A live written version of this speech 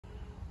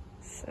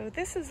So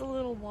this is a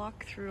little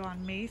walkthrough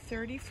on May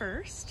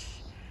 31st.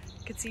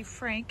 You can see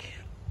Frank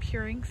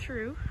peering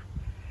through.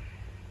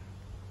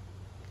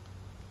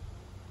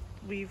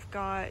 We've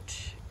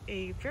got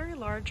a very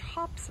large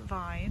hops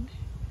vine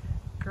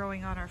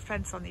growing on our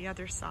fence on the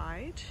other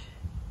side.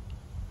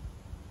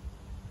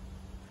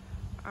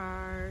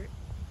 Our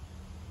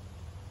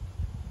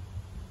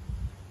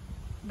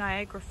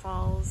Niagara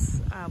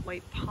Falls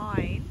white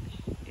pine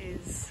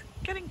is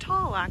getting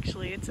tall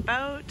actually. It's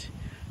about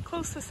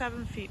close to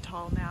 7 feet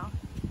tall now.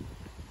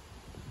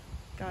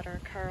 Got our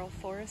Carl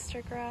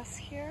Forester grass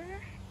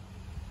here.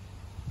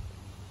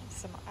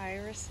 Some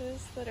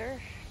irises that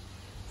are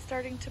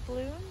starting to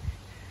bloom.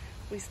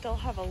 We still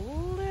have a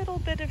little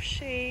bit of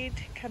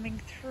shade coming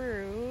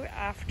through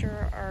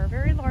after our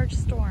very large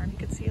storm. You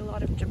can see a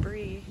lot of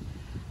debris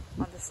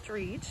on the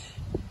street.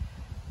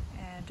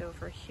 And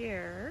over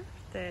here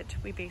that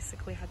we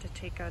basically had to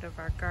take out of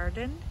our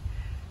garden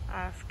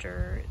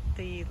after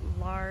the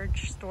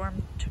large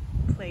storm took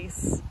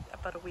place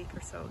about a week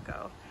or so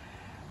ago.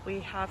 We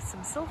have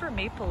some silver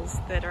maples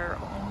that are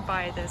owned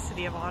by the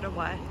city of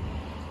Ottawa,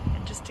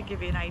 and just to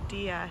give you an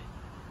idea,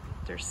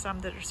 there's some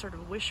that are sort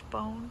of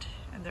wishboned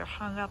and they're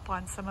hung up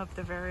on some of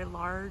the very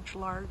large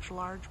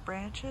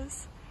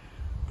branches.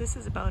 This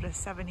is about a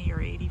 70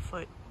 or 80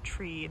 foot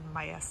tree in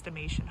my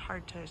estimation.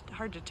 Hard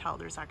to tell.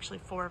 There's actually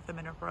 4 of them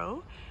in a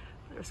row.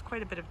 There's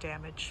quite a bit of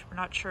damage. We're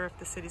not sure if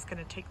the city's going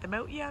to take them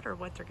out yet or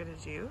what they're going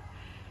to do.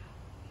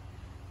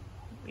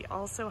 We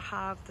also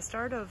have the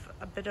start of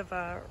a bit of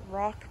a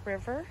rock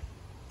river.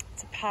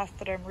 It's a path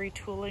that I'm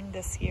retooling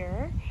this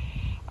year.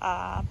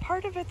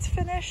 Part of it's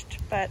finished,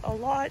 but a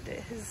lot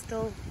is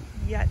still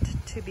yet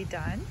to be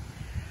done.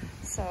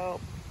 So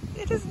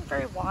it isn't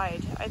very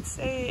wide. I'd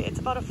say it's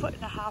about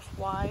 1.5 feet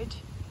wide,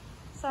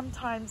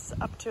 sometimes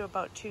up to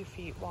about 2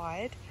 feet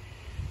wide.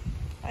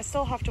 I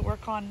still have to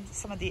work on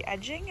some of the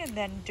edging and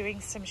then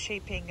doing some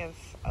shaping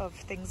of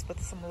things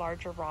with some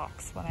larger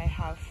rocks when I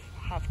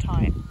have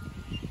time.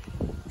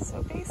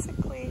 So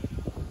basically,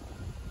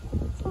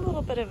 it's a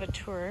little bit of a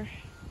tour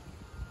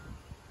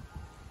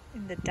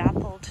in the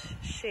dappled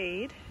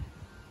shade.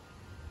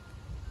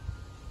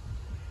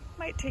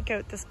 Might take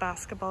out this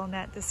basketball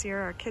net this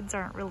year. Our kids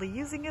aren't really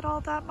using it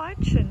all that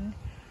much, and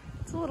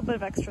it's a little bit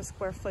of extra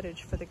square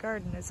footage for the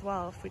garden as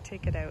well if we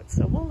take it out.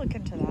 So we'll look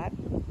into that.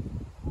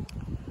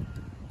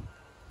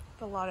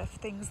 A lot of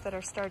things that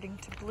are starting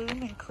to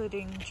bloom,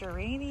 including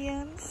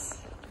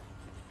geraniums.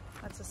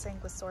 That's a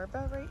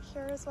sanguisorba right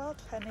here as well,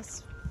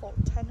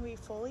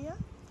 tenuifolia.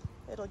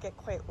 It'll get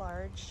quite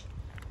large.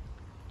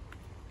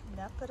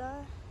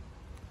 Nepeta.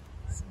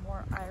 Some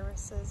more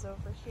irises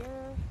over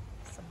here.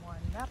 Some more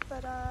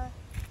nepeta.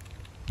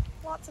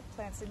 Lots of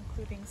plants,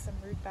 including some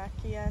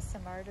rudbeckia,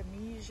 some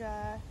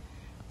artemisia.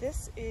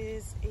 This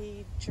is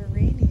a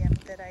geranium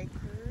that I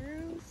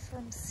grew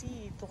from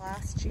seed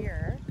last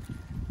year,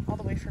 all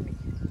the way from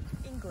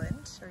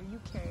England or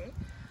UK,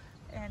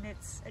 and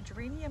it's a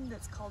geranium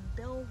that's called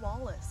Bill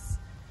Wallace.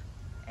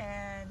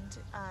 And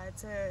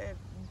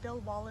Bill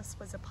Wallace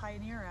was a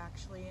pioneer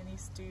actually, and he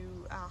used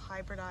to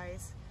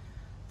hybridize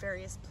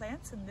various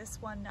plants, and this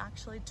one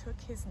actually took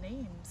his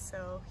name,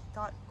 so he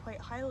thought quite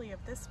highly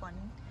of this one.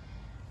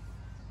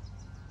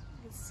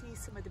 You can see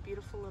some of the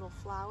beautiful little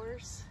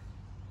flowers.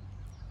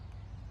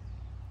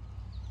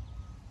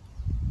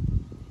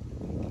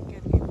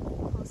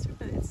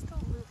 But it's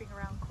still moving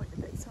around quite a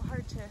bit, so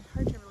hard to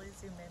really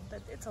zoom in,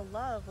 but it's a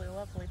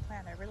lovely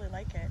plant. I really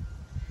like it.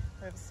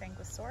 We have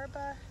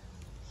sanguisorba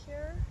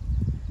here,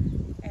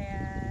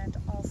 and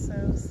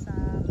also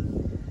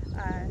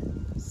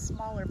some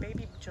smaller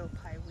baby joe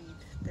pye weed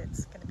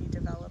that's going to be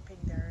developing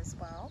there as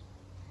well.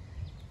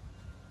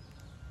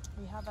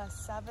 We have a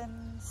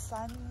 7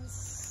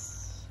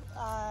 Suns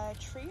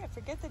tree. I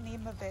forget the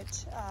name of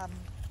it,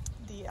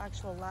 the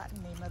actual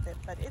Latin name of it,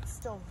 but it's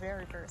still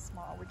very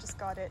small. We just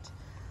got it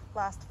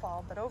last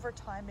fall, but over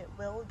time it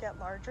will get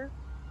larger,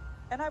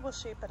 and I will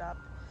shape it up,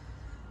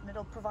 and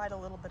it'll provide a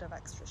little bit of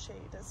extra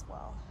shade as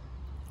well.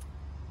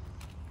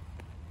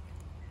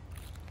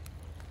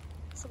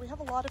 So we have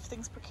a lot of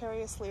things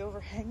precariously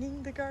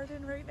overhanging the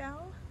garden right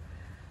now,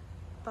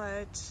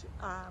 but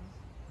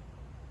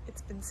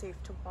it's been safe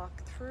to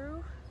walk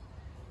through.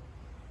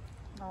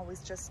 I'm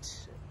always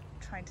just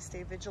trying to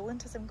stay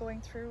vigilant as I'm going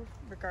through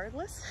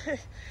regardless.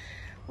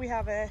 We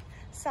have a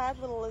sad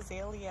little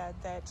azalea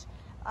that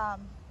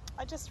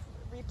I just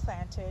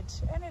replanted,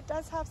 and it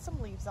does have some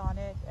leaves on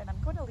it, and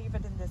I'm going to leave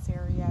it in this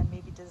area and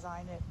maybe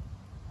design it,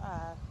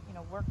 you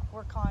know,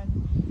 work on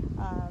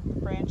the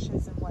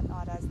branches and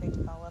whatnot as they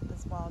develop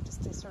as well,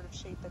 just to sort of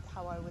shape it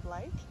how I would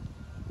like.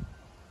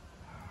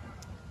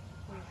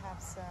 We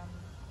have some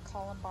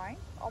columbine.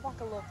 I'll walk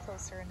a little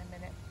closer in a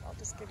minute. I'll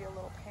just give you a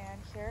little pan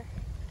here.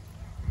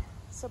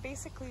 So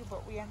basically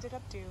what we ended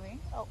up doing,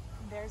 oh,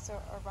 there's a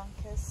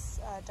Aruncus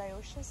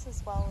dioecious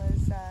as well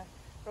as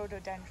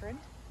rhododendron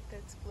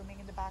that's blooming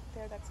in the back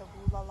there. That's a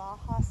Woolala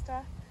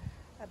hosta,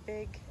 a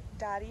big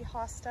daddy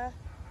hosta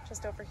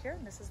just over here,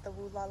 and this is the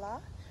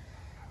Woolala.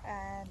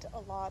 And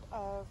a lot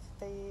of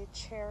the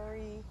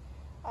cherry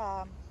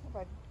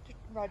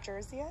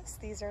Rogersias.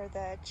 These are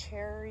the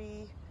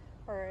cherry,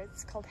 or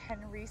it's called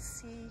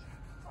Henrycii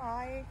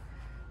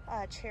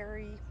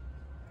cherry,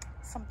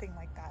 something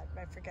like that.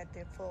 I forget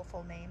the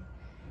full name.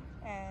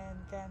 And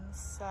then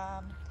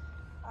some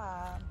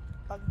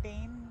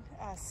bugbane,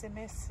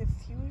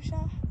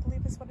 Simiciffusia, I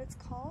believe is what it's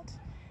called.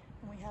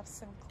 And we have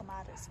some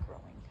clematis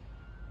growing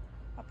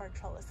up our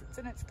trellis. It's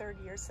in its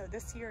 3rd year, so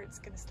this year it's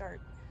going to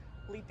start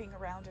leaping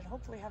around and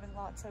hopefully having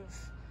lots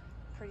of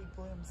pretty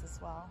blooms as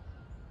well.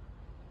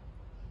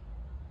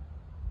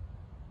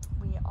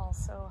 We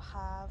also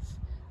have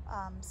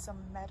some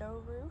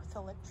meadow ruth,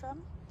 elytrum.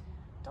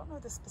 Don't know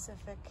the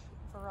specific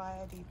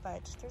variety,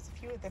 but there's a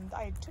few of them.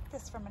 I took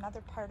this from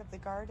another part of the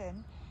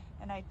garden,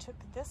 and I took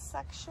this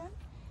section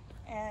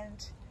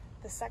and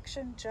the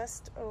section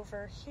just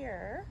over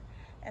here,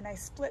 and I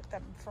split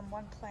them from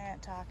one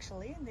plant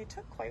actually, and they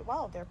took quite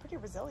well. They're pretty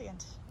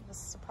resilient. I was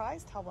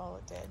surprised how well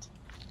it did.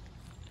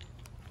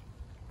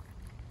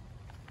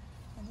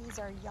 And these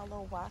are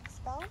yellow wax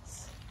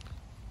bells.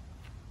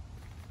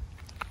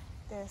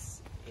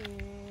 This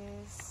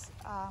is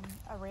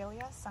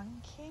Aurelia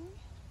Sun King,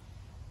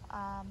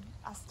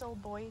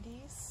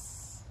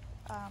 Astilboides,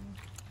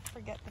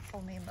 forget the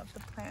full name of the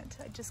plant.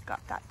 I just got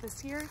that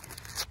this year.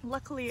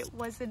 Luckily it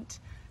wasn't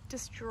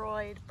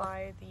destroyed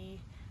by the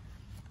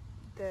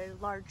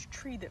large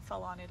tree that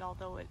fell on it,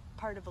 although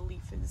part of a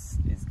leaf is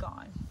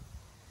gone.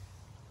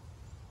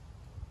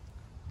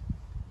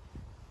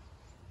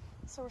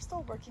 So we're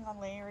still working on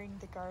layering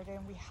the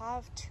garden. We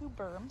have 2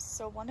 berms.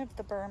 So one of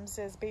the berms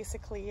is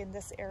basically in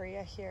this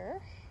area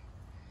here,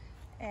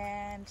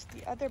 and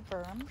the other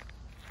berm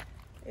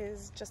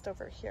is just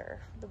over here.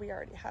 We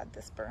already had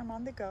this berm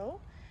on the go,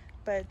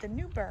 but the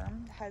new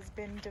berm has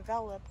been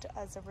developed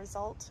as a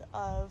result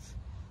of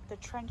the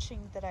trenching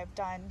that I've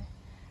done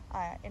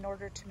in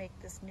order to make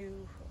this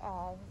new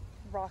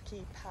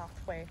rocky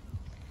pathway.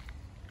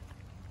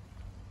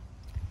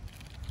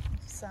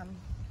 Some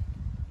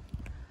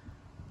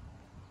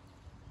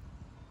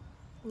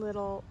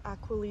little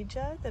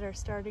aquilegia that are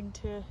starting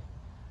to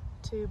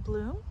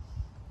bloom.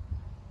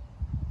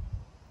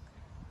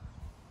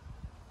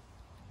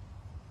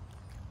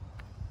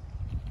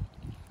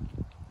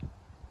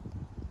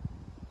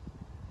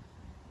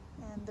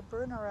 And the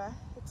brunera,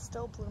 it's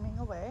still blooming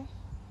away.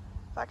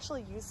 I've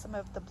actually used some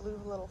of the blue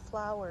little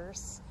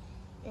flowers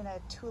in a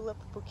tulip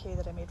bouquet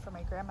that I made for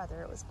my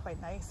grandmother. It was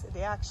quite nice.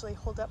 They actually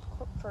hold up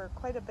for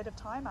quite a bit of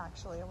time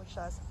actually, which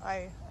is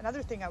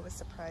another thing I was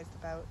surprised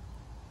about.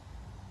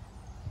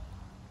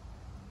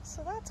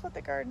 So that's what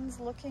the garden's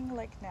looking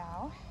like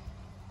now.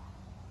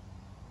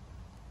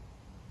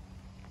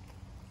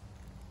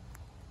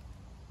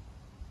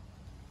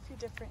 A few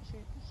different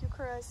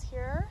heucheras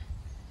here.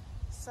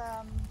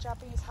 Some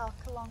Japanese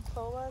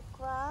Halkalongkloa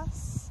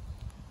grass.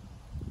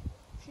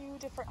 A few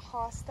different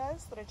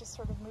hostas that I just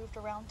sort of moved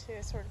around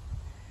to sort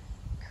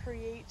of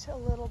create a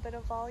little bit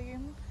of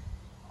volume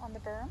on the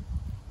berm.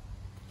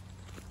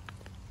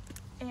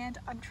 And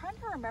I'm trying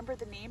to remember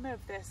the name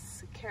of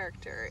this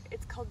character.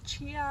 It's called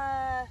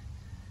Chia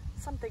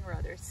something or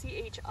other,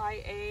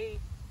 C-H-I-A,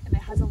 and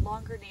it has a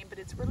longer name, but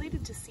it's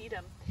related to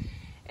sedum.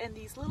 And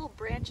these little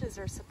branches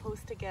are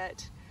supposed to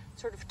get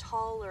sort of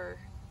taller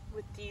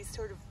with these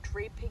sort of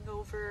draping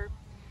over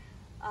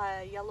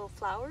yellow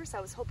flowers.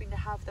 I was hoping to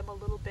have them a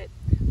little bit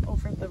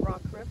over the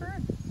Rock River.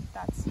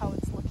 That's how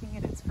it's looking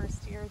in its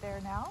 1st year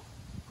there now.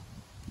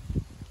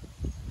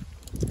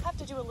 I have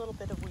to do a little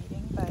bit of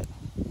weeding, but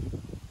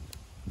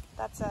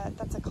that's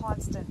a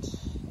constant.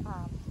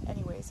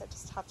 Anyways, I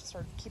just have to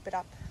sort of keep it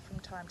up from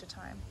time to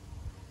time.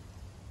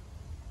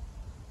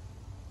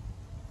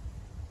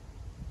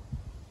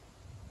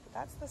 But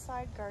that's the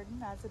side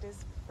garden as it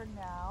is for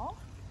now.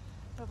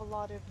 We have a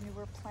lot of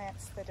newer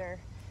plants that are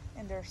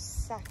in their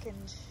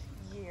 2nd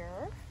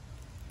year.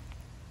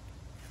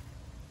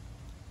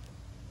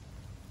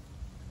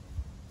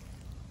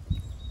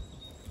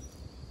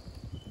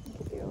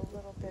 Give you a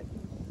little bit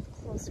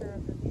closer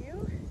of a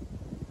view.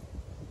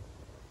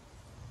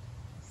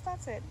 So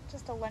that's it,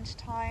 just a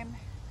lunchtime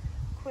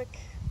quick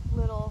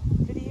little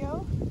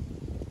video.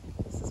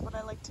 This is what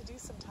I like to do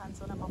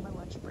sometimes when I'm on my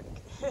lunch break.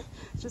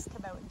 Just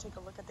come out and take a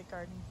look at the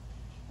garden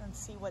and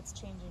see what's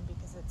changing,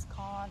 because it's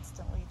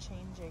constantly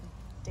changing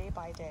day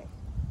by day.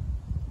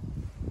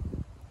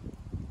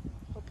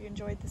 Hope you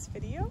enjoyed this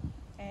video,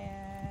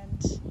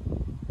 and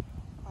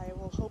I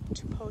will hope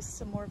to post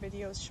some more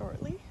videos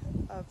shortly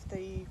of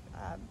the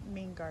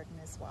main garden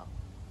as well.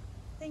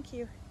 Thank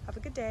you. Have a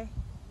good day.